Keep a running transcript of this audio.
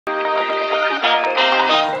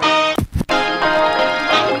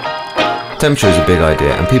Temperature is a big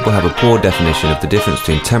idea, and people have a poor definition of the difference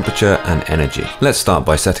between temperature and energy. Let's start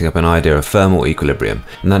by setting up an idea of thermal equilibrium,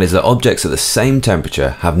 and that is that objects at the same temperature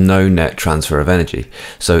have no net transfer of energy.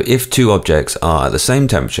 So if two objects are at the same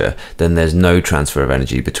temperature, then there's no transfer of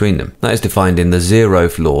energy between them. That is defined in the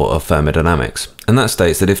Zeroth Law of Thermodynamics. And that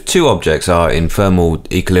states that if two objects are in thermal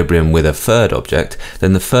equilibrium with a third object,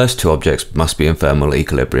 then the first two objects must be in thermal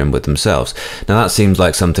equilibrium with themselves. Now that seems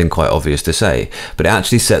like something quite obvious to say, but it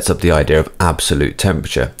actually sets up the idea of absolute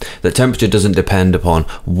temperature. That temperature doesn't depend upon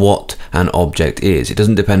what an object is. It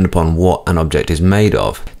doesn't depend upon what an object is made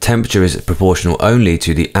of. Temperature is proportional only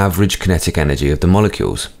to the average kinetic energy of the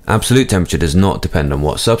molecules. Absolute temperature does not depend on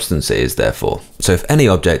what substance it is, therefore. So if any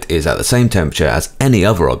object is at the same temperature as any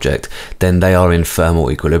other object, then they are in thermal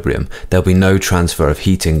equilibrium. There'll be no transfer of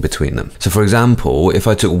heating between them. So for example, if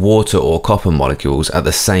I took water or copper molecules at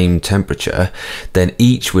the same temperature, then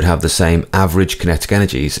each would have the same average kinetic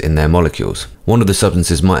energies in their molecules. One of the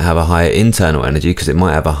substances might have a higher internal energy because it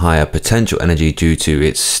might have a higher potential energy due to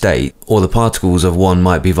its state, or the particles of one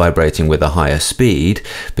might be vibrating with a higher speed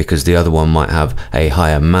because the other one might have a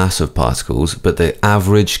higher mass of particles, but the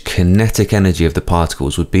average kinetic energy of the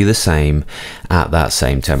particles would be the same at that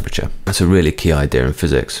same temperature. That's a really key idea in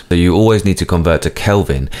physics. So you always need to convert to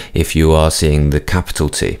Kelvin if you are seeing the capital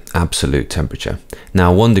T, absolute temperature.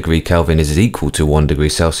 Now 1 degree Kelvin is equal to 1 degree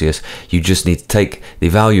Celsius. You just need to take the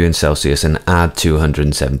value in Celsius and add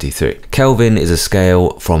 273. Kelvin is a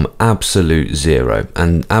scale from absolute zero,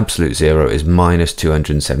 and absolute zero is minus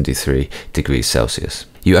 273 degrees Celsius.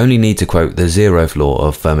 You only need to quote the Zeroth Law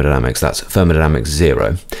of Thermodynamics, that's Thermodynamics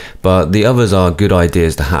 0, but the others are good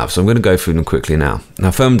ideas to have, so I'm going to go through them quickly now.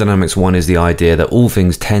 Now Thermodynamics 1 is the idea that all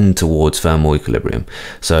things tend towards thermal equilibrium,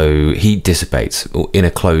 so heat dissipates in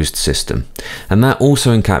a closed system. And that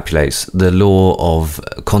also encapsulates the law of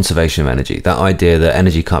conservation of energy, that idea that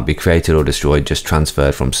energy can't be created or destroyed, just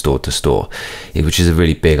transferred from store to store, which is a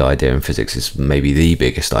really big idea in physics. It's maybe the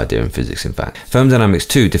biggest idea in physics, in fact. Thermodynamics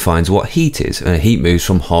 2 defines what heat is, and heat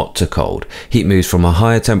moves from hot to cold. Heat moves from a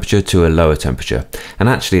higher temperature to a lower temperature, and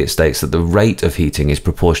actually it states that the rate of heating is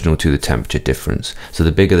proportional to the temperature difference. So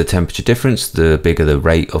the bigger the temperature difference, the bigger the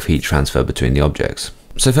rate of heat transfer between the objects.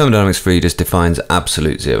 So Thermodynamics 3 just defines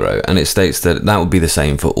absolute zero, and it states that that would be the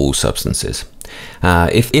same for all substances.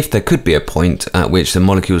 If there could be a point at which the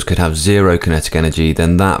molecules could have zero kinetic energy,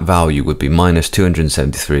 then that value would be minus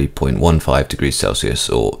 273.15 degrees Celsius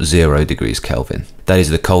or 0 degrees Kelvin. That is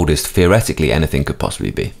the coldest theoretically anything could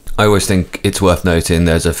possibly be. I always think it's worth noting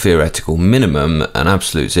there's a theoretical minimum, an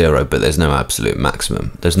absolute zero, but there's no absolute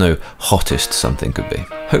maximum. There's no hottest something could be.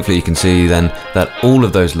 Hopefully you can see then that all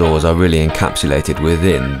of those laws are really encapsulated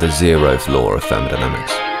within the Zeroth Law of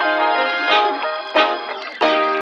Thermodynamics.